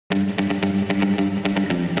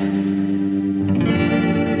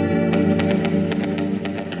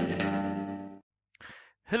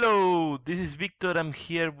This is Victor. I'm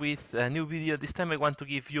here with a new video. This time I want to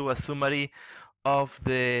give you a summary of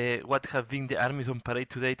what have been the armies on parade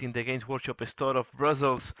to date in the Games Workshop store of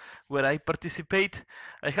Brussels, where I participate.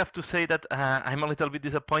 I have to say that I'm a little bit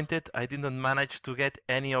disappointed. I did not manage to get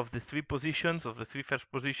any of the three positions, of the three first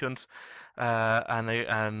positions,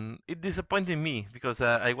 and it disappointed me because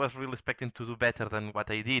I was really expecting to do better than what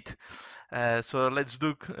I did. So let's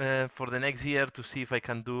look for the next year to see if I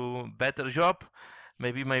can do better job.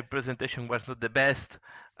 Maybe my presentation was not the best,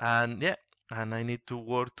 and yeah, and I need to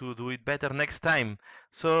work to do it better next time.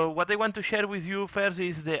 So what I want to share with you first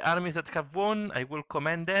is the armies that have won. I will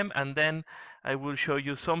comment them, and then I will show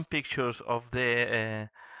you some pictures of the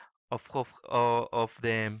of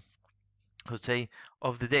the how to say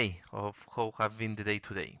of the day, of how have been the day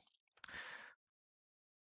today.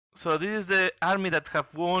 So this is the army that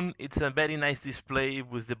have won. It's a very nice display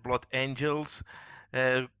with the blood angels.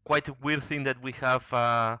 Quite a weird thing that we have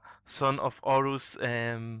Son of Horus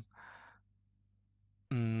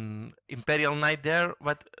Imperial Knight there,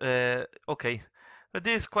 but okay. But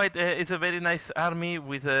this is quite, it's a very nice army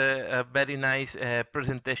with a very nice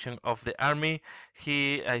presentation of the army.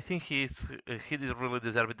 I think he did really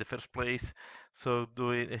deserve the first place. So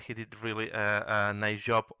he did really a nice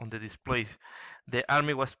job on the displays. The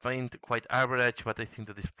army was painted quite average, but I think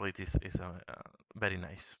the display is very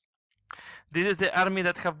nice. This is the army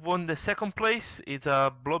that have won the second place. It's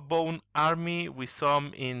a Bloodbone army with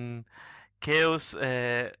some in Chaos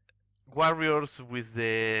warriors with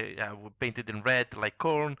the painted in red like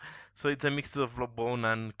corn, so it's a mixture of Bloodbone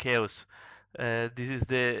and Chaos. This is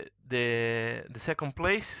the second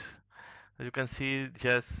place. As you can see,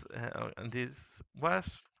 just and this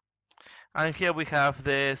was. And here we have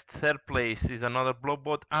the third place. Is another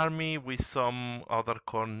Bloodbone army with some other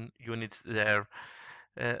corn units there.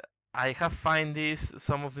 Uh, I have find this.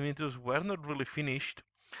 Some of the miniatures were not really finished,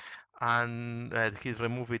 and he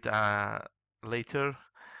removed it later.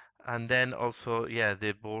 And then also, yeah,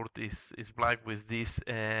 the board is black with this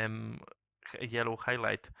yellow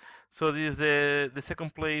highlight. So this is the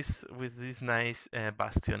second place with this nice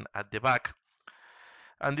bastion at the back.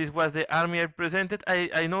 And this was the army I presented.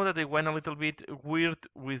 I know that I went a little bit weird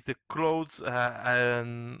with the clothes,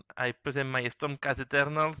 and I present my Stormcast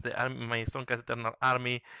Eternals, my Stormcast Eternal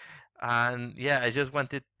army, and yeah, I just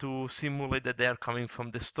wanted to simulate that they are coming from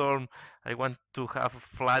the storm. I want to have a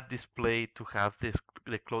flat display to have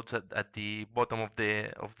the clothes at the bottom of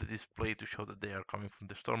the display to show that they are coming from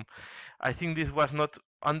the storm. I think this was not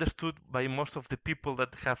understood by most of the people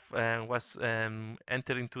that have was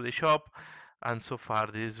entering to the shop, and so far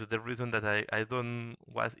this is the reason that I don't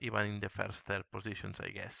was even in the first third positions, I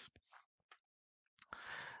guess.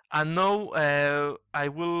 And now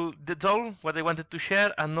that's all what I wanted to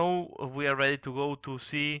share. And now we are ready to go to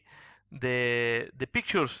see the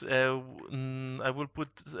pictures. I will put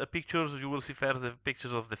pictures. You will see first the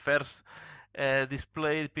pictures of the first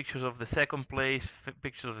display, pictures of the second place,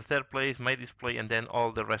 pictures of the third place, my display, and then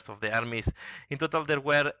all the rest of the armies. In total, there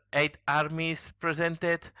were 8 armies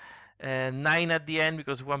presented. 9 at the end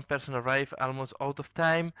because one person arrived almost out of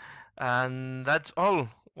time, and that's all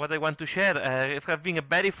what I want to share. It has been a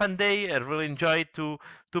very fun day. I really enjoyed to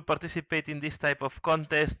participate in this type of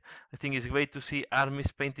contest. I think it's great to see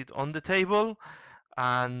armies painted on the table.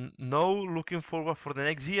 And now looking forward for the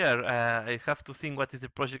next year. I have to think what is the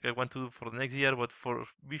project I want to do for the next year, but for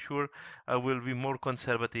be sure I will be more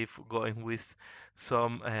conservative, going with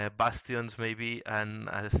some bastions maybe and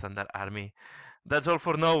a standard army. That's all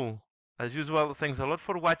for now. As usual, thanks a lot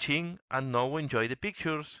for watching, and now enjoy the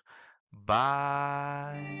pictures.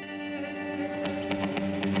 Bye.